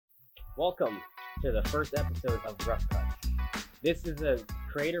Welcome to the first episode of Rough Cuts. This is a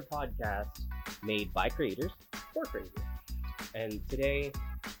creator podcast made by creators for creators. And today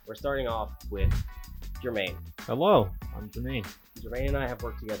we're starting off with Jermaine. Hello, I'm Jermaine. Jermaine and I have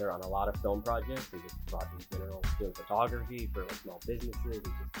worked together on a lot of film projects and just projects in general, doing photography for like small businesses and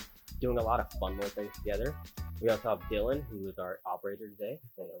just doing a lot of fun little things together. We also have Dylan, who is our operator today.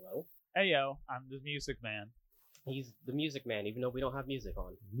 Say hello. Hey yo, I'm the music man. He's the music man, even though we don't have music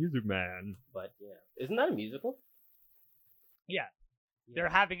on. Music man. But yeah, isn't that a musical? Yeah. They're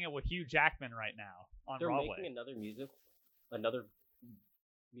having it with Hugh Jackman right now on They're Broadway. making another music music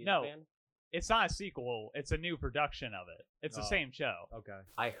No. band? It's not a sequel, it's a new production of it. It's the same show. Okay.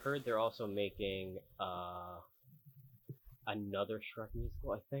 I heard they're also making another Shrek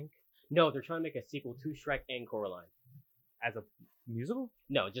musical, I think. No, they're trying to make a sequel to Shrek and Coraline. As a musical?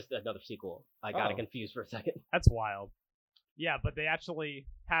 No, just another sequel. I got it Oh. confused for a second. That's wild. Yeah, but they actually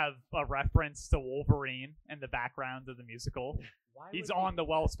have a reference to Wolverine in the background of the musical. Why He's would on the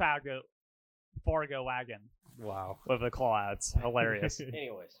Wells Fargo wagon Wow. with the clouds. Hilarious.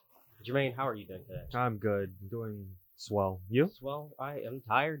 Anyways, Jermaine, how are you doing today? I'm good. Doing swell. You? Well, I am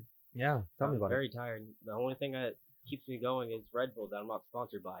tired. Yeah. Tell me I'm about very tired. The only thing that keeps me going is Red Bull that I'm not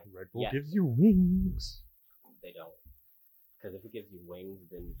sponsored by. it. Red Bull Yes. gives you wings. They don't. Because if it gives you wings,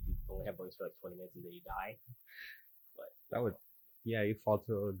 then you only have wings for like 20 minutes and then you die. That would, yeah, you fall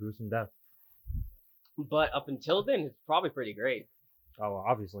to a gruesome death. But up until then, it's probably pretty great. Oh,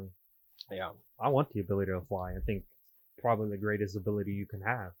 obviously. Yeah. I want the ability to fly. I think probably the greatest ability you can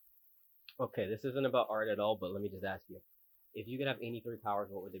have. Okay, this isn't about art at all, but let me just ask you. If you could have any three powers,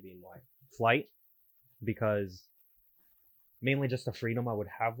 what would they be and why? Flight, because mainly just the freedom I would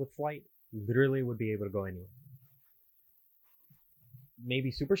have with flight, literally would be able to go anywhere.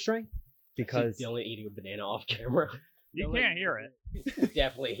 Maybe super strength, because Dylan eating a banana off camera. You can't hear it.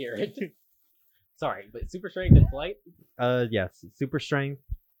 Definitely hear it. Sorry, but super strength and flight? yes, super strength,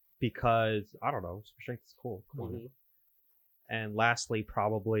 because I don't know, super strength is cool. Come on. Mhm. And lastly,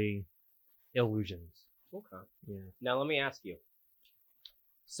 probably illusions. Okay. Yeah. Now let me ask you.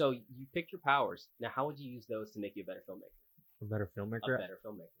 So you picked your powers. Now how would you use those to make you a better filmmaker? A better filmmaker. A better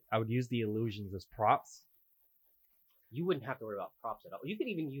filmmaker. I would use the illusions as props. You wouldn't have to worry about props at all. You could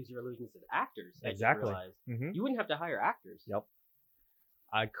even use your illusions as actors. I just Exactly. realized. Mm-hmm. You wouldn't have to hire actors. Yep.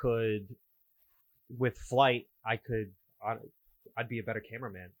 I could, with flight, I'd be a better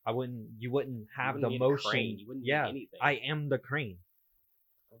cameraman. You wouldn't have wouldn't the need a motion. crane. You wouldn't need yeah, anything. I am the crane.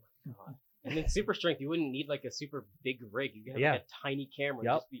 Oh my god. And then super strength, you wouldn't need like a super big rig. You could have Yeah. like a tiny camera.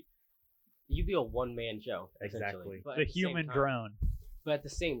 Yep. You'd be a one-man show. essentially. Exactly. But The at the same human time- drone. But at the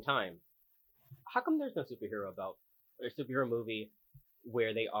same time, how come there's no superhero movie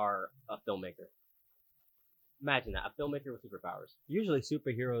where they are a filmmaker? Imagine that, a filmmaker with superpowers. Usually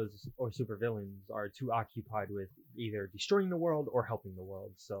superheroes or supervillains are too occupied with either destroying the world or helping the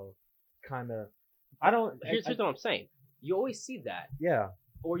world. So kind of, Here's what I'm saying. You always see that. yeah.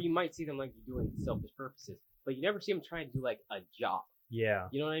 Or you might see them like doing selfish purposes. But you never see them trying to do like a job. Yeah.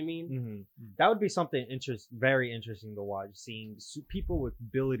 You know what I mean? Mm-hmm. That would be something very interesting to watch. Seeing people with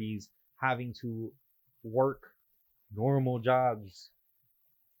abilities having to work normal jobs,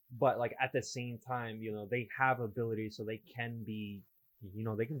 but like at the same time, they have abilities, so they can be,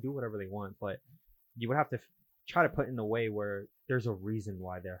 they can do whatever they want. But you would have to try to put in a way where there's a reason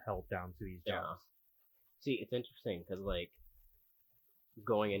why they're held down to these jobs. Yeah. See, it's interesting because like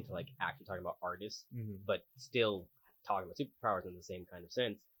going into like actually talking about artists, Mm-hmm. but still talking about superpowers in the same kind of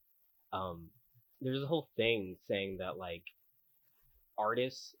sense. There's a whole thing saying that like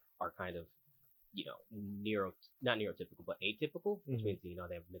artists are kind of, not neurotypical, but atypical, which Mhm. means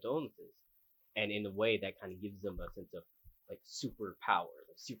they have mental illnesses, and in a way that kind of gives them a sense of like superpowers,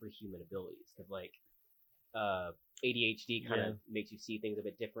 like superhuman abilities, because like ADHD kind of makes you see things a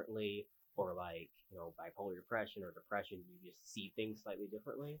bit differently, or like bipolar depression or depression, you just see things slightly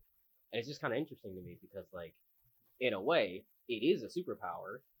differently, and it's just kind of interesting to me because like in a way it is a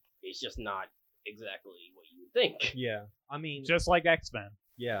superpower. It's just not exactly what you would think. Yeah. I mean, Just like X-Men.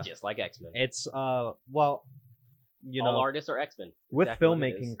 yeah. Just like X-Men. It's well, All artists are X-Men. with Exactly what it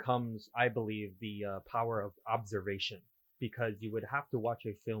filmmaking is. comes, I believe, the power of observation, because you would have to watch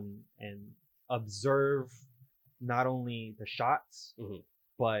a film and observe not only the shots, Mhm.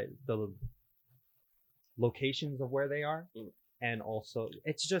 but the locations of where they are, Mm. and also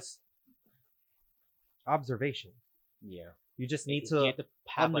it's just observation. Yeah. You just need You to have to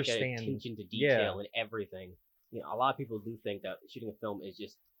have like an understand. attention to detail and everything. A lot of people do think that shooting a film is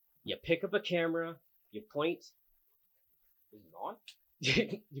just you pick up a camera, you point. Is it on?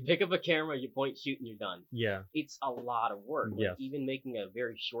 you pick up a camera, you point, shoot, and you're done. Yeah. It's a lot of work. Yes. Like, even making a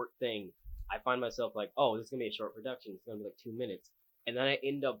very short thing, I find myself like, oh, this is gonna be a short production. It's gonna be like 2 minutes, and then I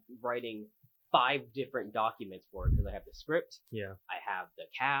end up writing 5 different documents for it because I have the script, Yeah. I have the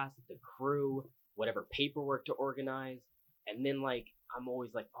cast, the crew, whatever paperwork to organize, and then like I'm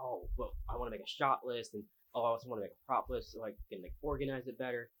always like, oh, well, I want to make a shot list, and oh, I also want to make a prop list so I can like organize it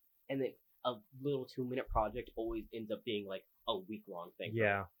better, and then a little 2-minute project always ends up being like a week-long thing.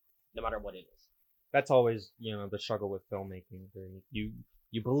 Yeah. No matter what it is. That's always, the struggle with filmmaking.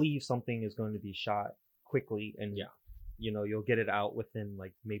 You believe something is going to be shot quickly, and you'll get it out within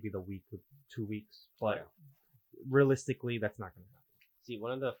like maybe the week or 2 weeks, but realistically, that's not going to happen. See,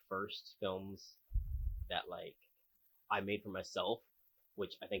 one of the first films that like I made for myself,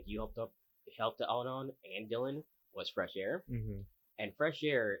 which I think you helped out on, and Dylan, was Fresh Air. Mm-hmm. And Fresh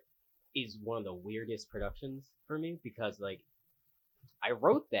Air is one of the weirdest productions for me because like I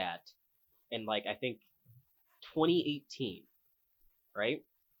wrote that in like I think 2018, right?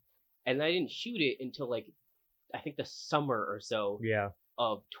 And I didn't shoot it until like I think the summer or so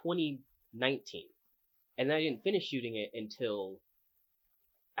of 2019. And then I didn't finish shooting it until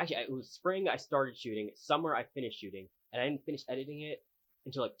actually it was spring I started shooting, summer I finished shooting, and I didn't finish editing it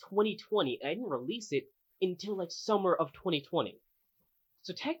until like 2020, and I didn't release it until like summer of 2020.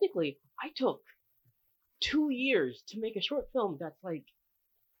 So technically, I took 2 years to make a short film that's like,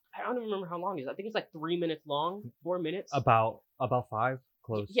 I don't even remember how long it is. I think it's like 3 minutes long, 4 minutes. About 5,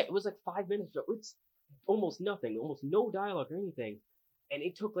 close. Yeah, it was like 5 minutes. It's almost nothing, almost no dialogue or anything. And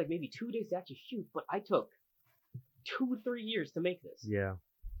it took like maybe 2 days to actually shoot, but I took 2-3 years to make this. Yeah.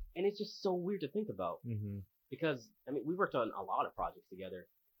 And it's just so weird to think about. Mm-hmm. Because, I mean, we worked on a lot of projects together,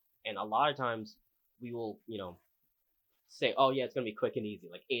 and a lot of times we will, say, oh yeah, it's going to be quick and easy,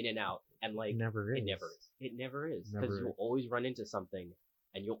 like in and out. And like, It never is. It never is. Because you'll always run into something,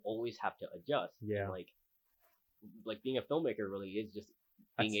 and you'll always have to adjust. Yeah. And like being a filmmaker really is just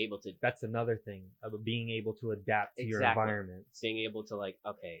being able to. That's another thing about being able to adapt to your environment. Being able to like,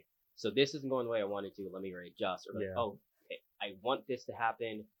 okay, so this isn't going the way I wanted to, let me readjust. Or like, oh, okay, I want this to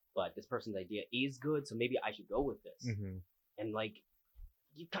happen, but this person's idea is good, so maybe I should go with this. Mm-hmm. And like,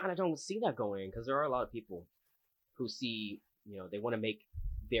 you kind of don't see that going, because there are a lot of people who see, they want to make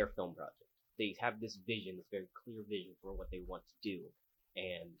their film project. They have this vision, this very clear vision for what they want to do,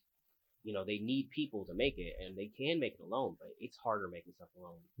 and they need people to make it, and they can make it alone, but it's harder making stuff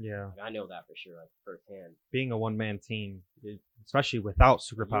alone. Yeah, like, I know that for sure, like firsthand. Being a one-man team, especially without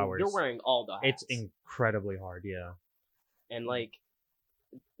superpowers, you're wearing all the hats. It's incredibly hard. Yeah, and like,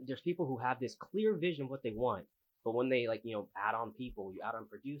 there's people who have this clear vision of what they want, but when they like add on people, you add on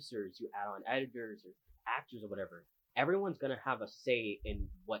producers, you add on editors or actors or whatever, everyone's gonna have a say in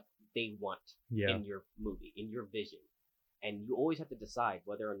what they want in your movie, in your vision, and you always have to decide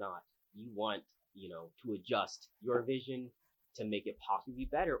whether or not you want to adjust your vision to make it possibly be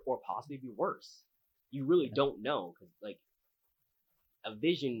better or possibly be worse. You really don't know, because like a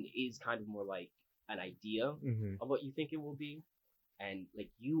vision is kind of more like an idea of what you think it will be, and like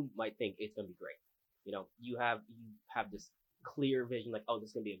you might think it's gonna be great. You have this clear vision, like, oh, this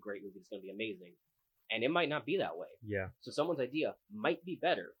is gonna be a great movie, it's gonna be amazing, and it might not be that way. Yeah. So someone's idea might be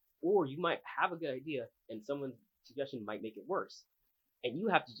better, or you might have a good idea and someone's suggestion might make it worse, and you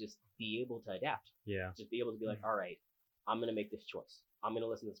have to just be able to adapt. Yeah. Just be able to be like, all right, I'm gonna make this choice. I'm gonna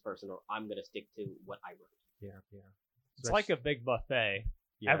listen to this person, or I'm gonna stick to what I wrote. Yeah. Yeah. It's like a big buffet.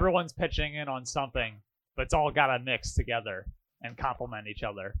 Yeah. Everyone's pitching in on something, but it's all gotta mix together and complement each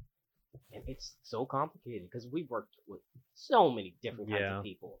other. And it's so complicated because we worked with so many different kinds of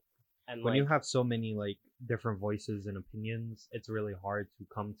people. And when you have so many like different voices and opinions, it's really hard to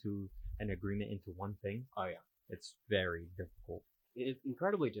come to an agreement into one thing. Oh yeah. It's very difficult. It's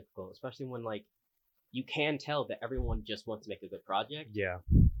incredibly difficult, especially when like you can tell that everyone just wants to make a good project. Yeah.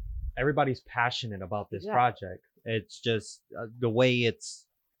 Everybody's passionate about this project. It's just the way it's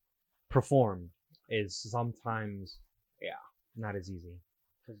performed is sometimes not as easy.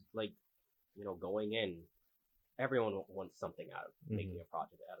 Because like, going in, everyone wants something out of making a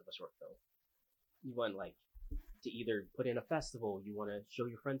project, out of a short film. You want like to either put in a festival, you want to show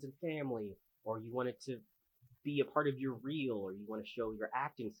your friends and family, or you want it to be a part of your reel, or you want to show your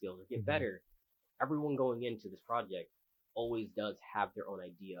acting skills or get better. Everyone going into this project always does have their own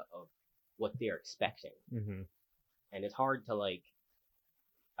idea of what they're expecting. And it's hard to like,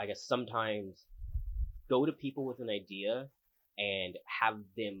 I guess sometimes go to people with an idea and have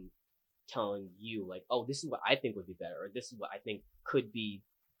them telling you like, oh, this is what I think would be better, or this is what I think could be,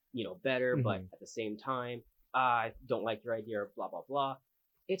 better, but at the same time, I don't like your idea, or blah, blah, blah.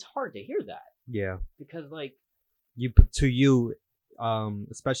 It's hard to hear that. Yeah. Because like, to you,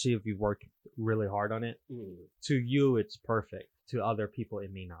 especially if you've worked really hard on it. To you, it's perfect. To other people,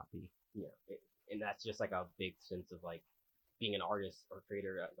 it may not be. Yeah, and that's just like a big sense of like being an artist or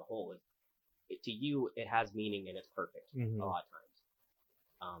creator as a whole. To you, it has meaning and it's perfect a lot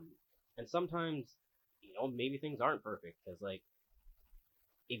of times. And sometimes, maybe things aren't perfect because like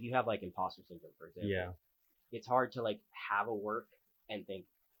if you have like imposter syndrome, for example, it's hard to like have a work and think,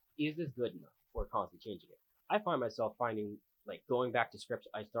 is this good enough? Or constantly changing it. I find myself like going back to scripts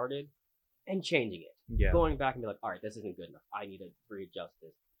I started and changing it. Yeah. Going back and be like, all right, this isn't good enough. I need to readjust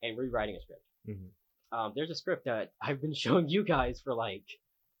this and rewriting a script. There's a script that I've been showing you guys for like,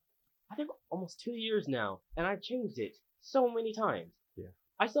 I think almost 2 years now, and I've changed it so many times. Yeah.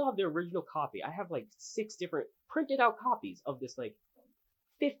 I still have the original copy. I have like 6 different printed out copies of this like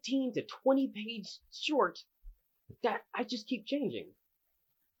 15 to 20 page short that I just keep changing.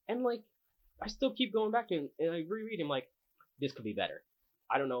 And like, I still keep going back and I reread him like, this could be better.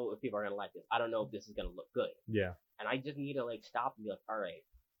 I don't know if people are gonna like this. I don't know if this is gonna look good. Yeah. And I just need to like stop and be like, all right,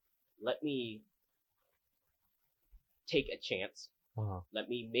 let me take a chance. Let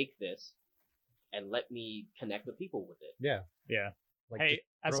me make this, and let me connect with people with it. Yeah. Yeah. Like, hey,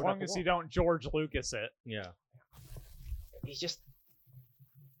 as long as you don't George Lucas it. Yeah.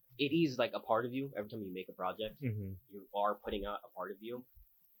 It is like a part of you. Every time you make a project, you are putting out a part of you,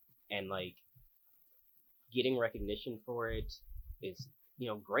 and like getting recognition for it is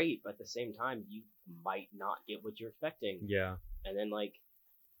great, but at the same time you might not get what you're expecting. Yeah. And then like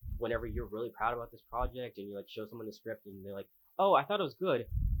whenever you're really proud about this project and you like show someone the script and they're like, oh, I thought it was good,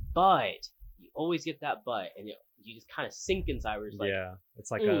 but you always get that but, and you just kind of sink inside where it's like,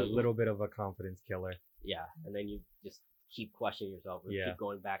 it's like a little bit of a confidence killer. Yeah. And then you just keep questioning yourself or keep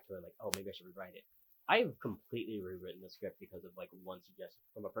going back to it like, oh, maybe I should rewrite it. I've completely rewritten the script because of like one suggestion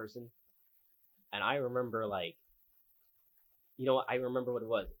from a person. And I remember like, I remember what it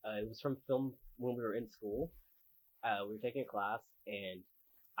was. It was from film when we were in school. We were taking a class and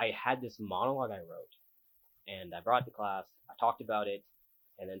I had this monologue I wrote and I brought it to class. I talked about it.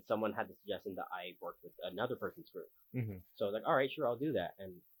 And then someone had the suggestion that I work with another person's group. So I was like, all right, sure, I'll do that.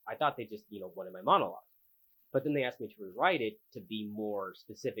 And I thought they just, wanted my monologue. But then they asked me to rewrite it to be more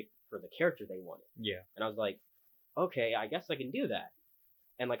specific for the character they wanted. Yeah. And I was like, okay, I guess I can do that.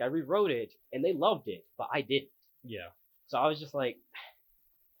 And like I rewrote it and they loved it, but I didn't. Yeah. So I was just like,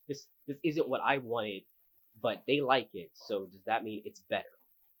 this isn't what I wanted, but they like it. So does that mean it's better?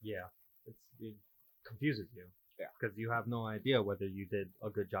 Yeah. It confuses you. Yeah. Because you have no idea whether you did a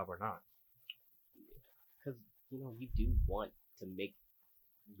good job or not. Because, you do want to make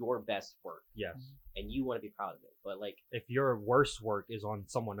your best work. Yes. And you want to be proud of it. But like, if your worst work is on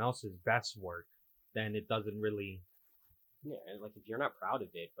someone else's best work, then it doesn't really. Yeah, and like if you're not proud of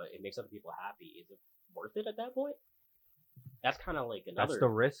it, but it makes other people happy, is it worth it at that point? That's kind of like another. That's the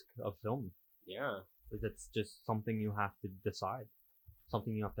risk of film. Yeah. Because it's just something you have to decide,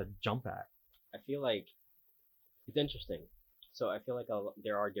 something you have to jump at. I feel like it's interesting. So I feel like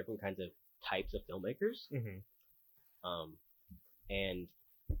there are different kinds of types of filmmakers. And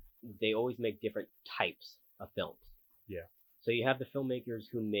they always make different types of films. Yeah. So you have the filmmakers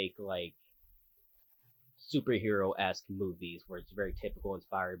who make like superhero-esque movies where it's very typical,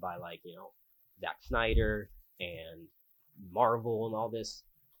 inspired by like, Zack Snyder and Marvel and all this.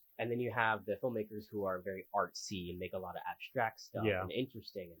 And then you have the filmmakers who are very artsy and make a lot of abstract stuff and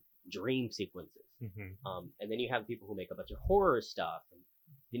interesting and dream sequences. And then you have people who make a bunch of horror stuff. And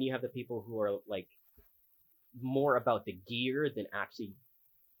then you have the people who are like more about the gear than actually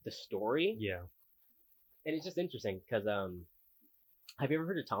the story. Yeah. And it's just interesting because have you ever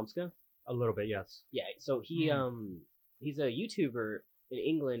heard of Tomska? A little bit, yes. Yeah, so he's a YouTuber in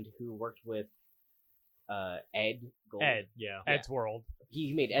England who worked with Ed Gold. Ed's World.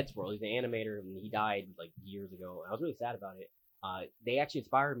 He made Ed's World. He's an animator and he died like years ago. I was really sad about it. They actually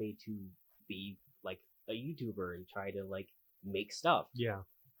inspired me to be like a YouTuber and try to like make stuff. Yeah.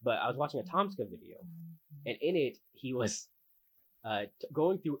 But I was watching a Tomska video, and in it he was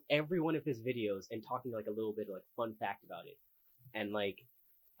going through every one of his videos and talking like a little bit of like fun fact about it. And like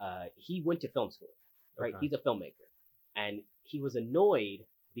he went to film school, right? Okay. He's a filmmaker, and he was annoyed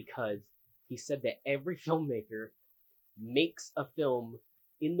because he said that every filmmaker makes a film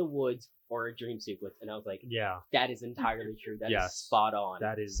in the woods or a dream sequence. And I was like, yeah, that is entirely true. That is spot on.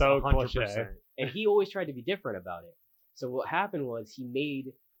 That is so 100%. Cliche. And he always tried to be different about it. So what happened was he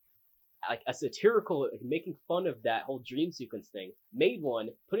made like a satirical, like, making fun of that whole dream sequence thing, made one,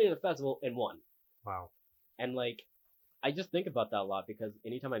 put it in a festival, and won. Wow. And like, I just think about that a lot because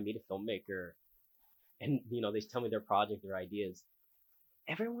anytime I meet a filmmaker and, they tell me their project, their ideas,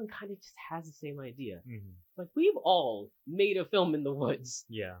 everyone kind of just has the same idea. Mhm. Like we've all made a film in the woods,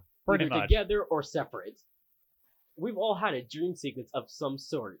 Yeah. Pretty either much. together or separate. We've all had a dream sequence of some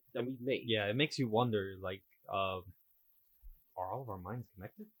sort that we've made. Yeah, it makes you wonder, like, are all of our minds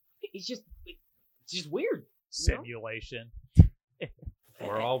connected? It's just weird. Simulation.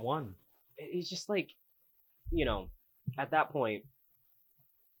 We're all one. It's just like, at that point,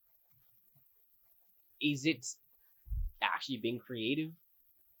 is it actually being creative?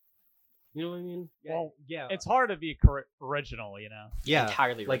 You know what I mean? Well, yeah. it's hard to be original, Yeah.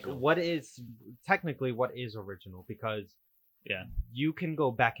 Entirely Like, original. what is original? Because Yeah. you can go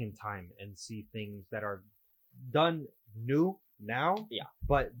back in time and see things that are done new now, Yeah.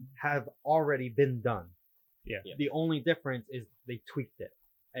 but have already been done. Yeah. Yeah. The only difference is they tweaked it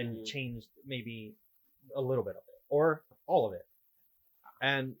and Mhm. changed maybe a little bit of it or all of it.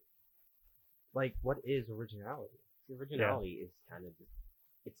 And like, what is originality? The originality is kind of just,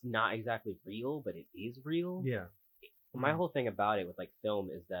 it's not exactly real, but it is real. Yeah. My whole thing about it with like film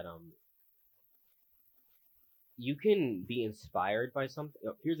is that you can be inspired by something.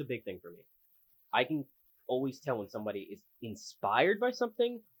 Here's a big thing for me. I can always tell when somebody is inspired by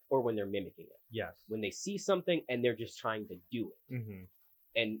something or when they're mimicking it. Yes. When they see something and they're just trying to do it. Mm-hmm.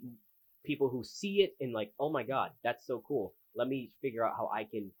 And people who see it and like, oh my god, that's so cool. Let me figure out how I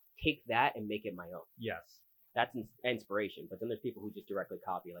can take that and make it my own. Yes. That's inspiration. But then there's people who just directly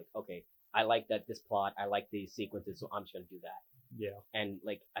copy, like, okay, I like this plot, I like these sequences, so I'm just gonna do that. Yeah. And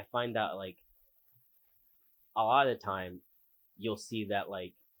like I find that like a lot of the time you'll see that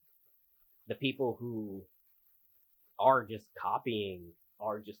like the people who are just copying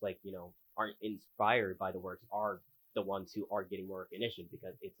are just like, aren't inspired by the works are the ones who are getting more recognition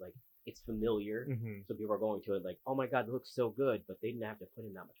because it's like it's familiar. Mm-hmm. So people are going to it like, oh my god, it looks so good, but they didn't have to put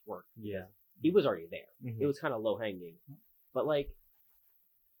in that much work. Yeah. He was already there. Mm-hmm. It was kind of low hanging. But like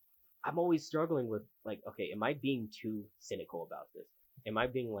I'm always struggling with like, okay, am I being too cynical about this? Am I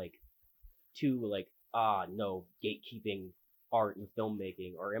being like too like, no, gatekeeping art and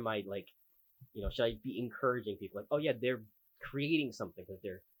filmmaking? Or am I like, should I be encouraging people like, oh yeah, they're creating something because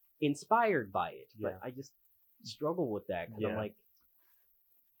they're inspired by it? But I just struggle with that because I'm like,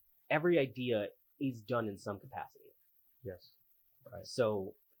 every idea is done in some capacity. Yes. Right.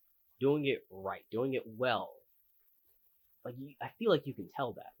 So doing it right, doing it well, like I feel like you can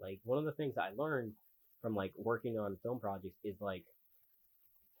tell that. Like one of the things I learned from like working on film projects is like,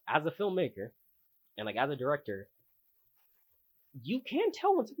 as a filmmaker and like as a director, you can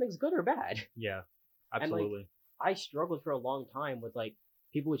tell when something's good or bad. Yeah, absolutely. And, like, I struggled for a long time with like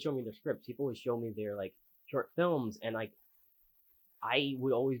people would show me their scripts, people would show me their like short films, and like I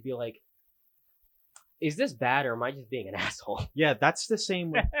would always be like, is this bad or am I just being an asshole? Yeah, that's the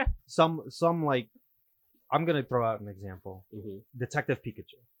same with some like, I'm gonna throw out an example. Mm-hmm. Detective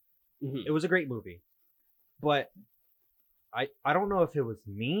Pikachu. Mm-hmm. It was a great movie, but I don't know if it was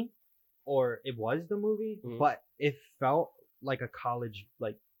me or it was the movie, but it felt like a college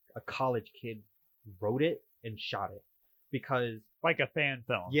kid wrote it and shot it because like a fan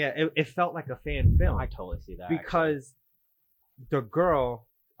film. Yeah, it felt like a fan film. I totally see that because the girl,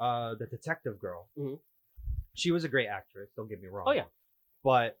 the detective girl, she was a great actress. Don't get me wrong. Oh yeah,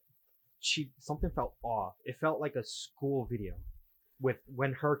 but something felt off. It felt like a school video with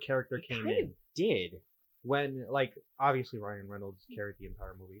when her character came in. Did when like obviously Ryan Reynolds carried the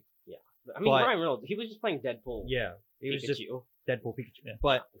entire movie. Yeah, I mean Ryan Reynolds, he was just playing Deadpool. Yeah, he was just Deadpool Pikachu. Yeah.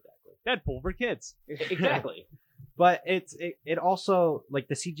 But exactly. Deadpool for kids. Exactly. But it also like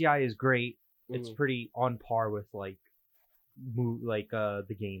the CGI is great. It's pretty on par with like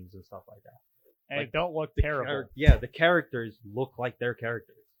the games and stuff like that. And like, it don't look terrible. The characters look like their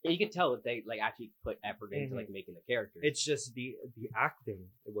characters. Yeah, you can tell that they like actually put effort into like making the characters. It's just the acting.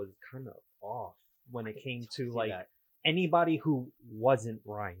 It was kind of off when it came to like anybody who wasn't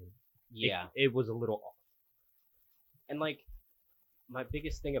Ryan. Yeah, it was a little off. And like my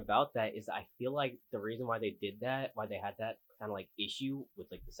biggest thing about that is I feel like the reason why they did that, why they had that kind of like issue with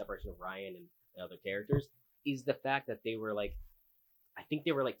like the separation of Ryan and the other characters, is the fact that they were like, I think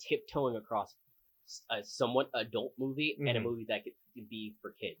they were like tiptoeing across a somewhat adult movie and a movie that could be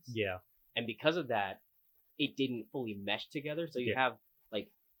for kids. Yeah. And because of that, it didn't fully mesh together. So you have like,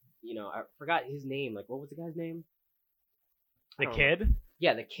 I forgot his name. Like, what was the guy's name? The kid?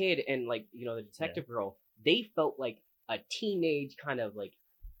 Yeah, the kid and like, the detective girl. They felt like a teenage kind of like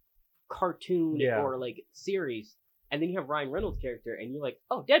cartoon or like series. And then you have Ryan Reynolds' character and you're like,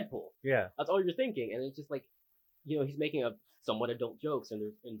 oh, Deadpool. Yeah. That's all you're thinking. And it's just like, he's making a somewhat adult jokes and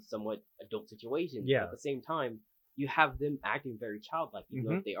they're in somewhat adult situations. Yeah. But at the same time, you have them acting very childlike, even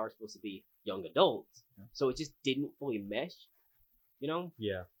though they are supposed to be young adults. So it just didn't fully mesh. You know?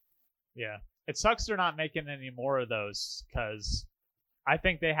 Yeah. Yeah. It sucks they're not making any more of those because I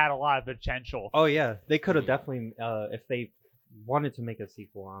think they had a lot of potential. Oh yeah, they could have definitely, if they wanted to make a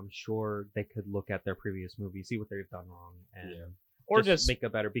sequel, I'm sure they could look at their previous movies, see what they've done wrong, and Or just make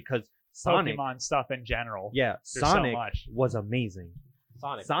it better. Because Sonic, Pokemon stuff in general. yeah, There's Sonic so much. was amazing.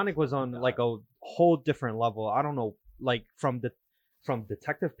 Sonic was on like a whole different level. I don't know, like from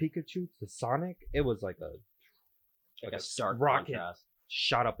Detective Pikachu to Sonic, it was like a stark rocket contrast.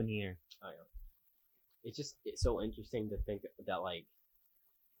 shot up in the air. I know. It's so interesting to think that like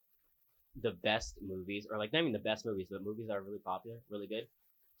the best movies, or like not even the best movies, but movies that are really popular, really good,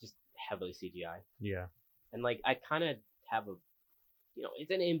 just heavily CGI. Yeah. And like I kind of have a, it's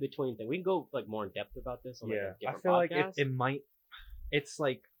an in between thing. We can go like more in depth about this on like, a different I feel podcast. like it might. It's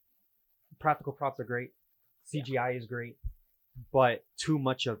like practical props are great, CGI is great, but too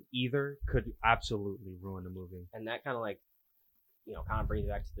much of either could absolutely ruin the movie. And that kind of like, kind of brings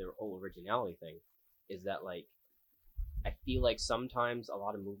back to the whole originality thing, is that like, I feel like sometimes a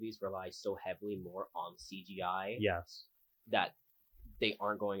lot of movies rely so heavily more on CGI Yes. that they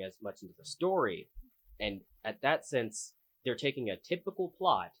aren't going as much into the story. And at that sense, they're taking a typical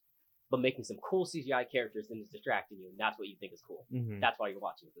plot, but making some cool CGI characters and it's distracting you, and that's what you think is cool. Mm-hmm. That's why you're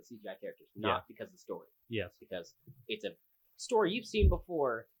watching it, the CGI characters, not because of the story. Yes. Because it's a story you've seen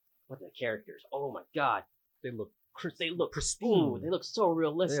before, but the characters, oh my god, They look pristine. Ooh, they look so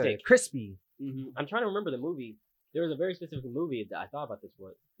realistic. Yeah, crispy. Mm-hmm. I'm trying to remember the movie. There was a very specific movie that I thought about this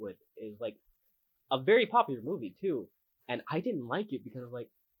with. It was like a very popular movie too, and I didn't like it because like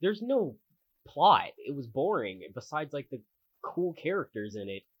there's no plot. It was boring. Besides like the cool characters in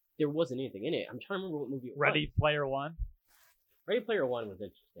it, there wasn't anything in it. I'm trying to remember what movie it was. Ready Player One. Ready Player One was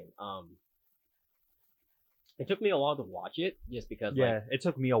interesting. It took me a while to watch it just because it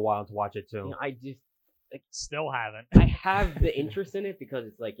took me a while to watch it too. I just Still haven't. I have the interest in it because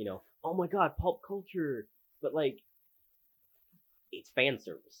it's like, oh my god, pulp culture, but like it's fan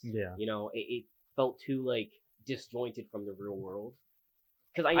service. Yeah. It felt too like disjointed from the real world.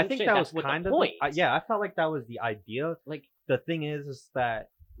 Because I think that was kind of point. I felt like that was the idea. Like the thing is that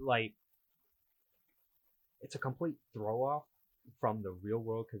like it's a complete throw off from the real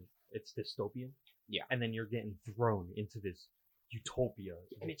world because it's dystopian. Yeah. And then you're getting thrown into this utopia,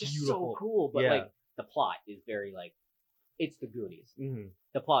 and it's just so cool. But like the plot is very like it's the Goonies. Mm-hmm.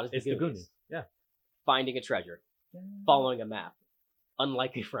 The plot is the Goonies. Yeah. Finding a treasure, following a map,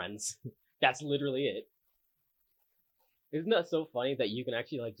 unlikely friends. That's literally it. Isn't that so funny that you can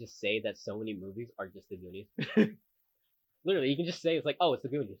actually like just say that so many movies are just the Goonies? Literally, you can just say it's like, oh, it's the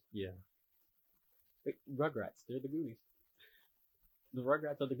Goonies. Yeah. Like, Rugrats, they're the Goonies. The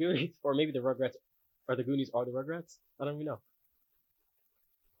Rugrats are the Goonies, or maybe the Rugrats are the Goonies are the Rugrats. I don't even know.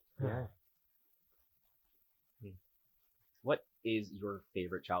 Yeah. What is your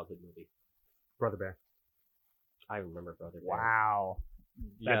favorite childhood movie? Brother Bear. I remember Brother Bear. Wow.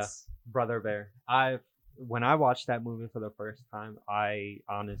 That's Brother Bear. When I watched that movie for the first time, I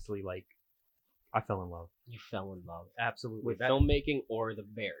honestly I fell in love. You fell in love. Absolutely. With filmmaking or the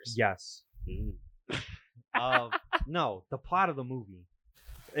Bears? Yes. No, the plot of the movie.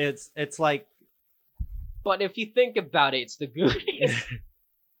 It's like. But if you think about it, it's the Goonies.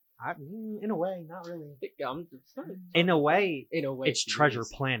 In a way, not really. Sorry. In a way, it's Treasure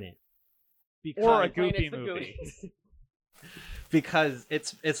Planet. Because, or a Goofy movie. Because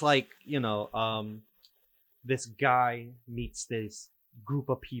it's like, this guy meets this group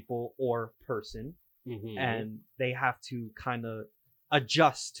of people or person, and they have to kind of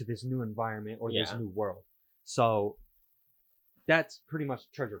adjust to this new environment or this new world. So that's pretty much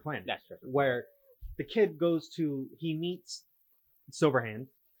Treasure Planet. That's Treasure Planet. Where the kid he meets Silverhand.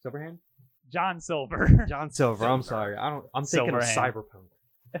 John Silver. John Silver. I'm sorry. I'm thinking of Cyberpunk.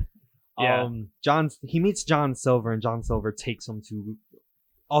 Yeah. He meets John Silver, and John Silver takes him to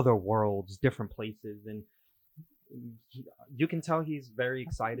other worlds, different places, and you can tell he's very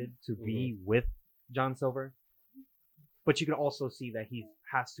excited to be with John Silver. But you can also see that he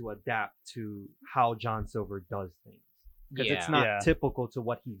has to adapt to how John Silver does things because it's not typical to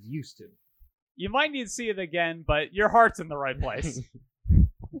what he's used to. You might need to see it again, but your heart's in the right place.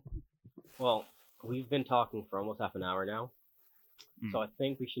 Well, we've been talking for almost half an hour now. So I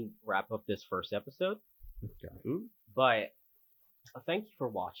think we should wrap up this first episode. Okay. But thank you for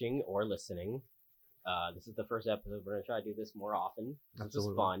watching or listening. This is the first episode. We're going to try to do this more often. This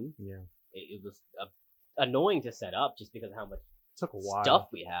was fun. Yeah. It was annoying to set up just because of how much took a while. Stuff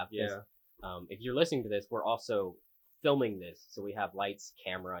we have. Yeah. If you're listening to this, we're also filming this. So we have lights,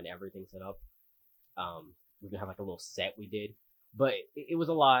 camera, and everything set up. We're going to have like a little set we did. But it was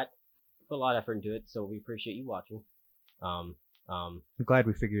a lot. Put a lot of effort into it. So we appreciate you watching. I'm glad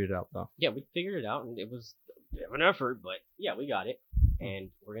we figured it out though. Yeah, we figured it out, and it was a bit of an effort, but yeah, we got it, and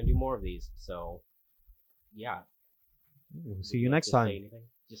we're gonna do more of these. So, yeah. We'll see you next time.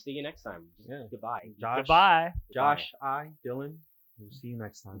 Just see you next time. Just goodbye. Goodbye. Josh, Dylan. We'll see you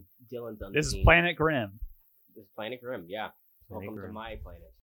next time. Dylan's on This is Planet Grimm. This is Planet Grimm. Yeah. Planet Welcome Grimm. to my planet.